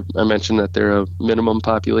 and I mentioned that they're a minimum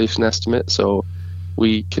population estimate, so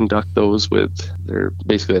we conduct those they're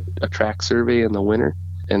basically a track survey in the winter.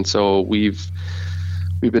 And so we've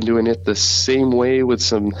been doing it the same way with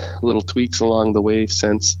some little tweaks along the way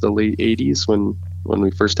since the late 80s when we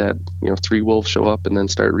first had 3 wolves show up and then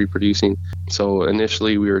start reproducing. So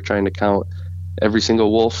initially we were trying to count every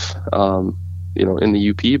single wolf in the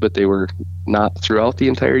UP, but they were not throughout the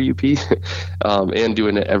entire UP and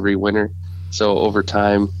doing it every winter. So over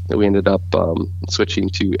time, we ended up switching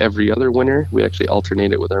to every other winter. We actually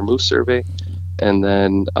alternate it with our moose survey. And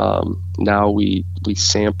then now we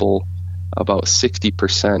sample about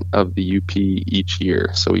 60% of the UP each year.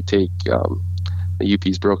 So we take the UP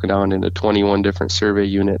is broken down into 21 different survey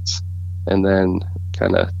units and then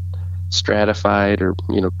kind of stratified or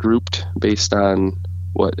grouped based on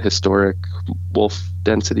what historic wolf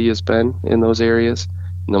density has been in those areas.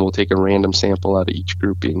 And then we'll take a random sample out of each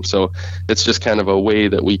grouping. So it's just kind of a way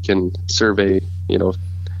that we can survey,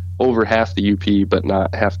 over half the UP, but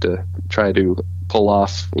not have to try to pull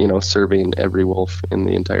off, surveying every wolf in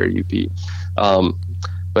the entire UP.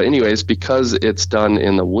 But anyways, because it's done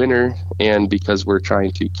in the winter and because we're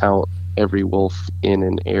trying to count every wolf in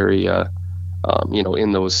an area,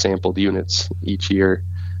 in those sampled units each year,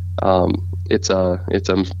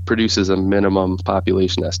 it produces a minimum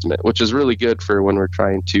population estimate, which is really good for when we're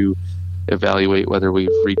trying to evaluate whether we've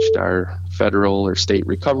reached our federal or state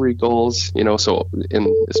recovery goals. So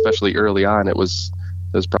especially early on, it was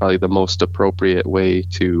probably the most appropriate way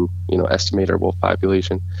to estimate our wolf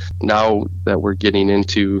population. Now that we're getting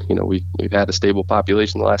into, we've had a stable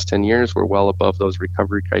population the last 10 years, we're well above those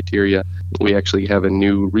recovery criteria. We actually have a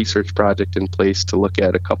new research project in place to look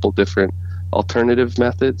at a couple different alternative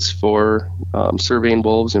methods for surveying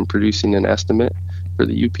wolves and producing an estimate for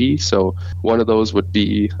the UP. So one of those would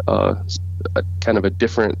be a kind of a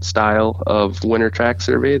different style of winter track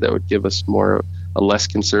survey that would give us a less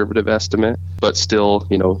conservative estimate, but still,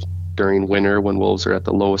 during winter when wolves are at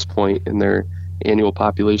the lowest point in their annual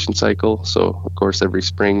population cycle. So of course, every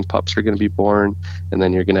spring pups are going to be born, and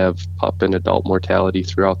then you're going to have pup and adult mortality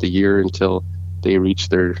throughout the year until they reach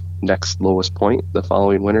their next lowest point the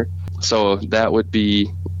following winter. So that would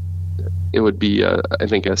be, I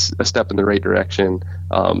think, a step in the right direction,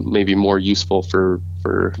 maybe more useful for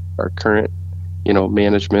our current,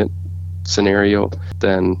 management scenario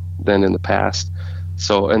than in the past.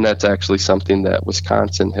 So, and that's actually something that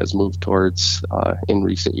Wisconsin has moved towards in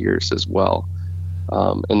recent years as well.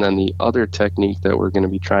 And then the other technique that we're going to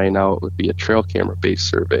be trying out would be a trail camera based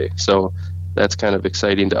survey. So that's kind of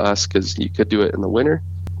exciting to us because you could do it in the winter,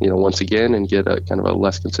 once again, and get a kind of a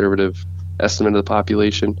less conservative estimate of the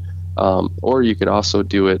population. Or you could also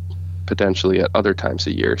do it potentially at other times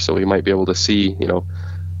of year. So we might be able to see,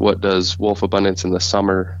 what does wolf abundance in the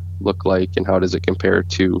summer look like and how does it compare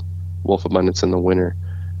to wolf abundance in the winter.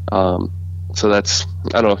 So that's,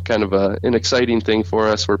 kind of an exciting thing for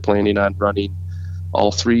us. We're planning on running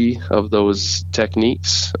all three of those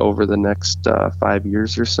techniques over the next 5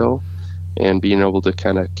 years or so, and being able to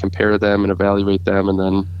kind of compare them and evaluate them and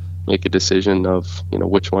then make a decision of,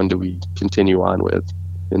 which one do we continue on with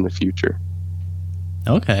in the future.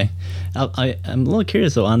 Okay. I'm a little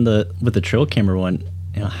curious though with the trail camera one,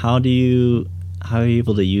 how are you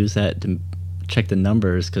able to use that to check the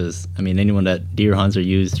numbers? Because anyone that deer hunts or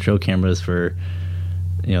use trail cameras for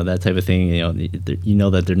that type of thing,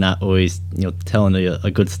 that they're not always telling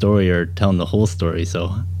a good story or telling the whole story.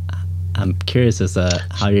 So I'm curious as to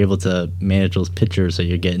how you're able to manage those pictures so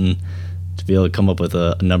you're getting to be able to come up with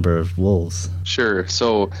a number of wolves. Sure.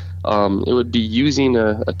 So it would be using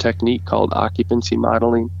a technique called occupancy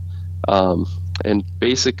modeling, and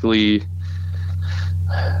basically,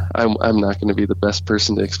 I'm not going to be the best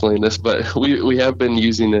person to explain this, but we have been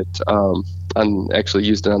using it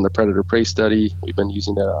used it on the predator prey study. We've been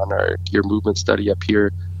using it on our deer movement study up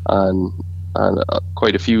here on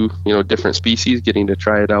quite a few different species, getting to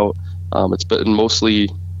try it out. It's been mostly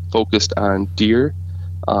focused on deer,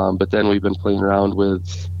 but then we've been playing around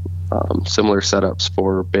with similar setups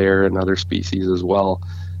for bear and other species as well.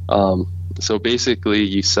 So basically,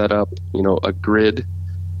 you set up a grid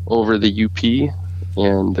over the UP,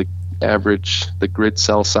 and the grid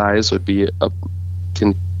cell size would be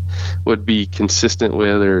consistent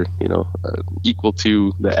with or equal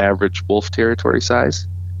to the average wolf territory size,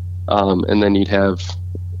 and then you'd have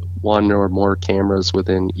one or more cameras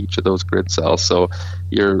within each of those grid cells. So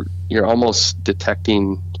you're almost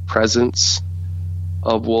detecting presence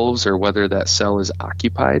of wolves or whether that cell is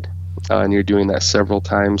occupied, and you're doing that several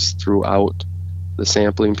times throughout the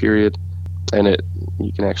sampling period, and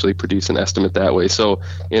you can actually produce an estimate that way. So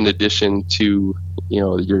in addition to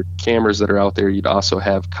your cameras that are out there, you'd also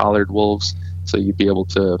have collared wolves, so you'd be able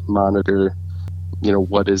to monitor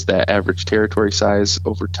what is that average territory size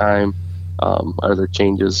over time. Are there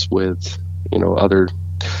changes with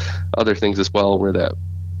other things as well where that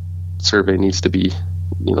survey needs to be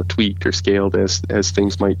tweaked or scaled as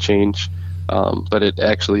things might change. But it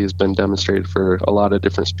actually has been demonstrated for a lot of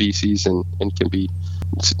different species and can be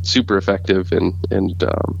super effective and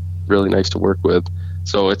really nice to work with.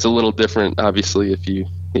 So it's a little different, obviously, if you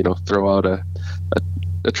throw out a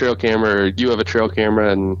trail camera, or you have a trail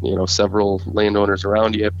camera and several landowners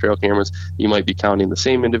around you have trail cameras. You might be counting the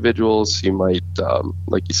same individuals. You might,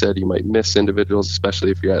 like you said, you might miss individuals,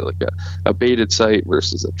 especially if you're at like a baited site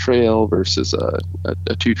versus a trail versus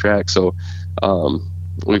a two track. So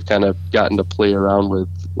we've kind of gotten to play around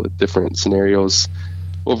with different scenarios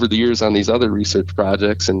over the years on these other research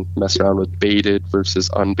projects and mess around with baited versus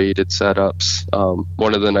unbaited setups.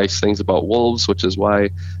 One of the nice things about wolves, which is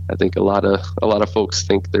why I think a lot of folks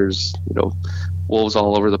think there's wolves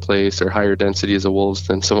all over the place or higher densities of wolves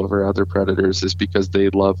than some of our other predators is because they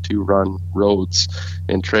love to run roads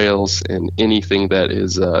and trails and anything that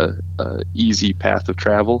is a easy path of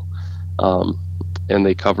travel. And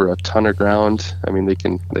they cover a ton of ground. I mean, they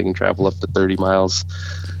can travel up to 30 miles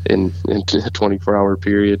in a 24-hour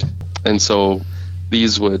period. And so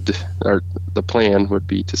the plan would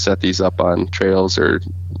be to set these up on trails or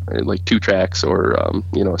like 2 tracks or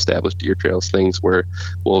established deer trails, things where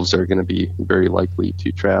wolves are going to be very likely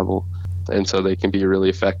to travel, and so they can be really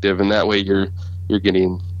effective. And that way you're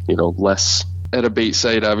getting less at a bait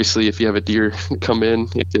site. Obviously, if you have a deer come in,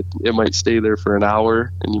 it might stay there for an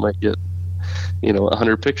hour and you might get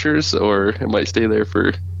 100 pictures, or it might stay there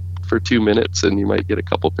for 2 minutes and you might get a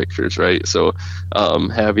couple pictures, right? So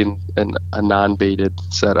having a non-baited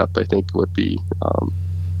setup, I think, would be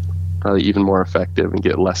probably even more effective and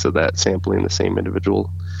get less of that sampling the same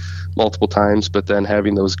individual multiple times. But then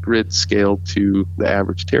having those grids scaled to the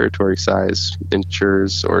average territory size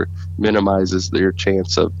ensures or minimizes their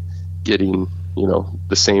chance of getting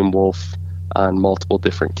the same wolf on multiple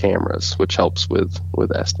different cameras, which helps with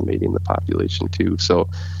estimating the population too. So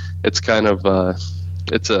it's kind of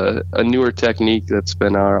it's a newer technique that's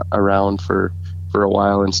been around for a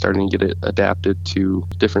while and starting to get it adapted to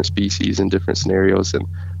different species and different scenarios. And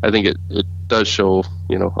I think it does show,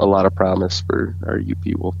 a lot of promise for our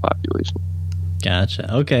UP wolf population.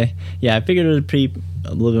 Gotcha. Okay. Yeah, I figured it would be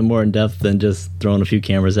a little bit more in depth than just throwing a few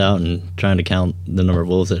cameras out and trying to count the number of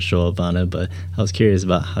wolves that show up on it. But I was curious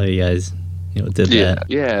about how you guys, did that.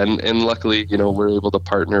 Yeah. And luckily, we're able to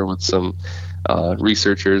partner with some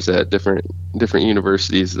researchers at different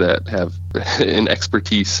universities that have an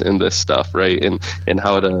expertise in this stuff, right? And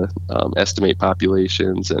how to estimate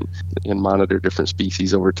populations and monitor different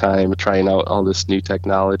species over time, trying out all this new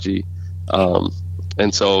technology.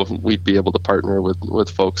 And so we'd be able to partner with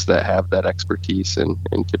folks that have that expertise and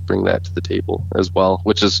could bring that to the table as well,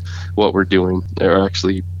 which is what we're doing. They're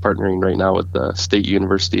actually partnering right now with the State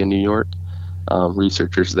University in New York.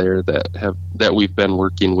 Researchers there that we've been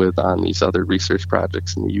working with on these other research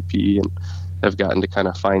projects in the UP, and have gotten to kind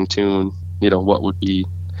of fine tune, what would be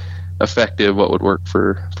effective, what would work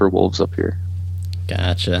for wolves up here.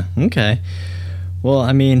 Gotcha. Okay. Well,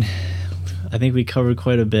 I mean, I think we covered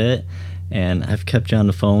quite a bit, and I've kept you on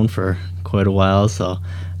the phone for quite a while, so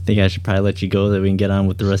I think I should probably let you go so that we can get on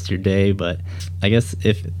with the rest of your day. But I guess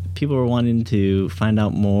if people were wanting to find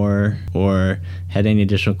out more or had any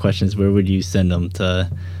additional questions, where would you send them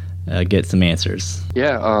to get some answers?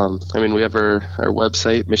 Yeah, I mean, we have our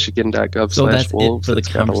website, michigan.gov/wolves. So that's it for the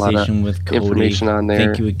conversation with Cody. Information on there.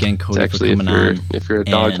 Thank you again, Cody, for coming on. If you're a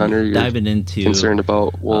dog hunter, you're concerned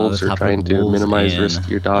about wolves or trying to minimize risk to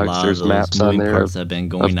your dogs, there's maps on there of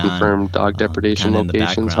confirmed dog depredation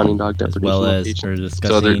locations, hunting dog depredation locations.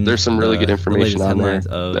 So there's some really good information on there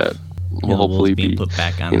that will hopefully be put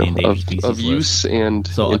back on the endangered species of use and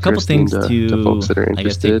so a couple things to folks that are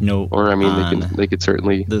interested. Or I mean, they could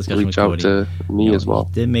certainly reach out to me as well.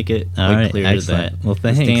 Did make it clear that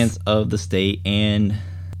the stance of the state, and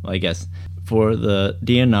I guess for the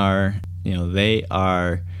DNR, they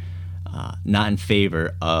are not in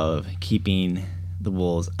favor of keeping the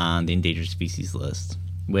wolves on the endangered species list,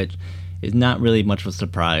 which is not really much of a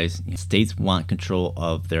surprise. States want control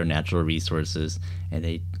of their natural resources, and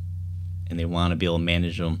they want to be able to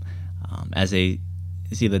manage them as they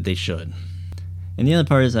see that they should. And the other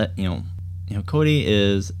part is that Cody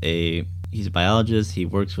he's a biologist. He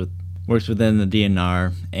works within the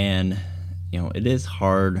DNR, and it is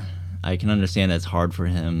hard. I can understand that it's hard for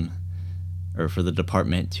him or for the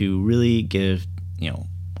department to really give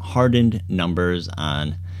hardened numbers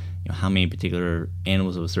on how many particular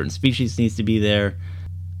animals of a certain species needs to be there.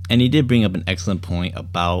 And he did bring up an excellent point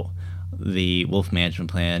about the wolf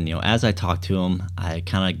management plan. As I talked to him, I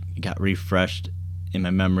kind of got refreshed in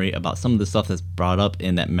my memory about some of the stuff that's brought up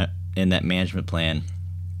in that management plan,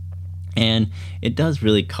 and it does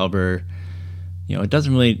really cover. It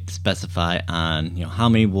doesn't really specify on how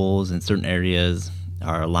many wolves in certain areas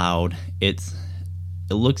are allowed. It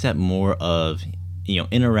looks at more of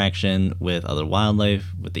interaction with other wildlife,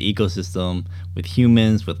 with the ecosystem, with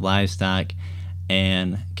humans, with livestock,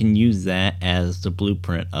 and can use that as the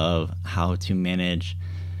blueprint of how to manage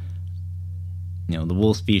the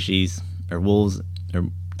wolf species or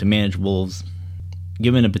to manage wolves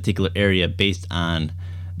given a particular area based on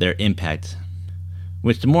their impact,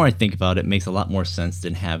 which the more I think about it makes a lot more sense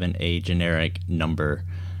than having a generic number.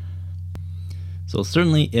 So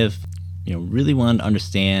certainly if really wanted to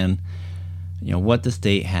understand what the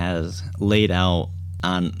state has laid out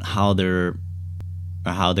on how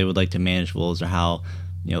they would like to manage wolves, or how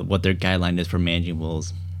what their guideline is for managing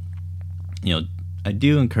wolves, I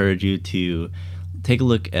do encourage you to take a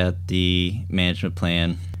look at the management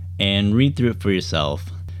plan and read through it for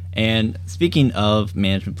yourself. And speaking of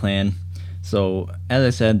management plan, so as I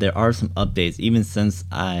said, there are some updates even since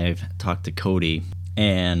I've talked to Cody,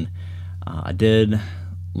 and I did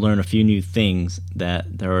learn a few new things,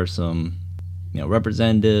 that there are some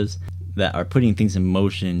representatives that are putting things in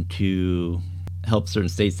motion to help certain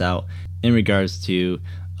states out in regards to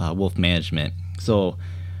wolf management. So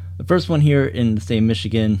the first one here in the state of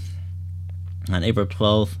Michigan, on April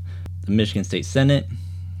 12th, the Michigan State Senate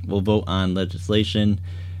will vote on legislation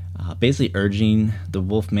basically urging the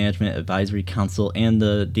Wolf Management Advisory Council and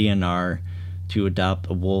the DNR to adopt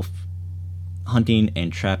a wolf hunting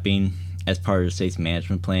and trapping as part of the state's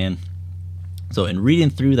management plan. So in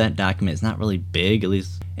reading through that document, it's not really big, at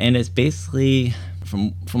least, and it's basically,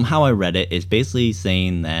 from how I read it, it's basically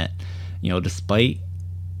saying that, despite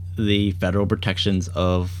the federal protections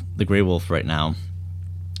of the gray wolf right now,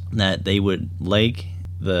 that they would like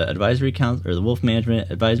the advisory council, or the Wolf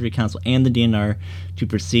Management Advisory Council, and the DNR to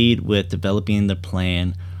proceed with developing the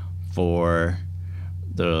plan for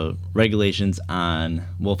the regulations on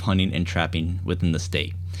wolf hunting and trapping within the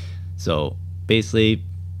state. So basically,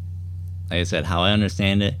 like I said, how I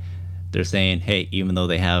understand it, they're saying, hey, even though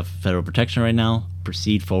they have federal protection right now,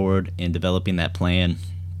 proceed forward in developing that plan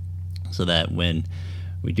so that when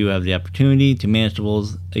we do have the opportunity to manage the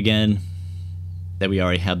wolves again, that we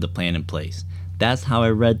already have the plan in place. That's how I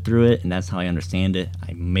read through it, and that's how I understand it.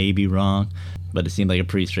 I may be wrong, but it seemed like a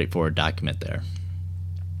pretty straightforward document there.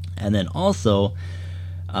 And then also,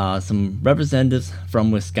 some representatives from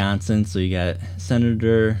Wisconsin. So you got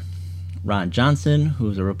Senator Ron Johnson,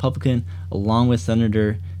 who's a Republican, along with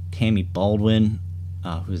Senator Tammy Baldwin,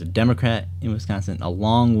 who's a Democrat in Wisconsin,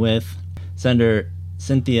 along with Senator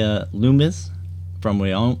Cynthia Lummis from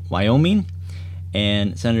Wyoming,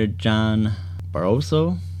 and Senator John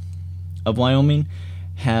Barrasso of Wyoming,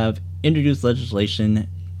 have introduced legislation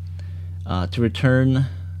to return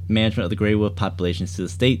management of the gray wolf populations to the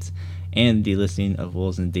states, and the delisting of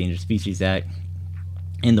wolves in the Endangered Species Act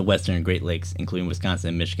in the western Great Lakes, including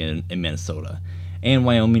Wisconsin, Michigan, and Minnesota, and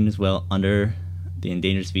Wyoming as well, under the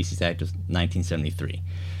Endangered Species Act of 1973.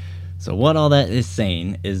 So what all that is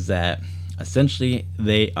saying is that essentially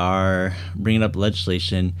they are bringing up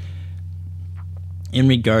legislation in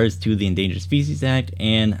regards to the Endangered Species Act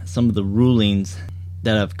and some of the rulings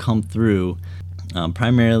that have come through.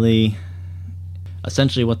 Primarily,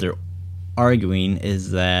 essentially what they're arguing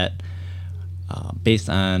is that based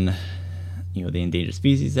on the Endangered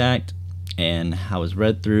Species Act and how it's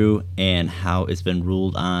read through and how it's been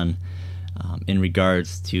ruled on in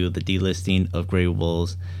regards to the delisting of gray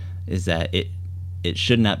wolves, is that it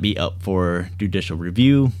should not be up for judicial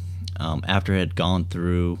review after it had gone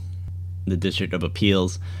through the District of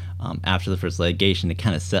Appeals. After the first litigation, it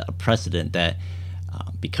kind of set a precedent that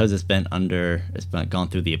because it's gone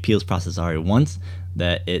through the appeals process already once,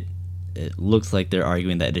 that it looks like they're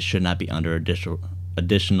arguing that it should not be under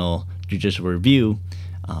additional judicial review.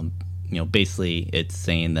 Basically it's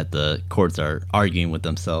saying that the courts are arguing with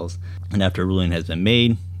themselves, and after a ruling has been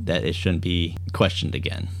made, that it shouldn't be questioned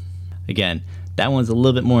again. Again, that one's a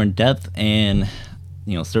little bit more in depth, and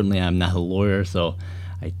certainly I'm not a lawyer, so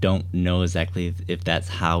I don't know exactly if that's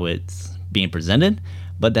how it's being presented,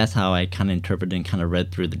 but that's how I kind of interpreted and kind of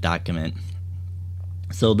read through the document.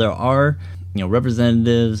 So there are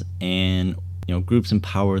representatives and groups in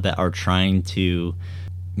power that are trying to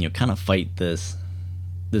kind of fight this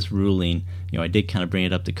ruling. I did kind of bring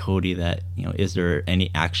it up to Cody that is there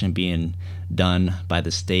any action being done by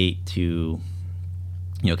the state to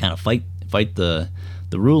kind of fight the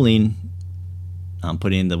ruling,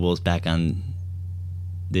 putting the wolves back on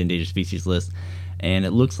the endangered species list. And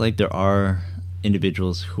it looks like there are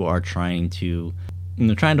individuals who are trying to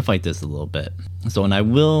fight this a little bit. So, and I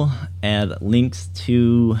will add links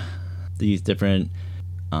to these different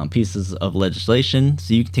pieces of legislation,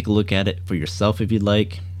 so you can take a look at it for yourself if you'd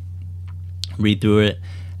like, read through it,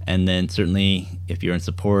 and then certainly if you're in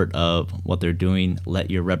support of what they're doing, let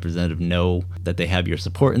your representative know that they have your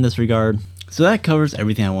support in this regard. So that covers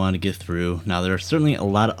everything I wanted to get through. Now, there are certainly a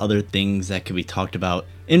lot of other things that could be talked about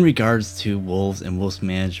in regards to wolves and wolves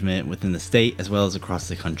management within the state as well as across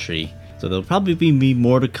the country. So there'll probably be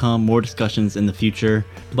more to come, more discussions in the future,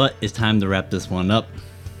 but it's time to wrap this one up.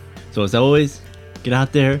 So as always, get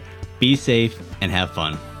out there, be safe, and have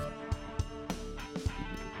fun.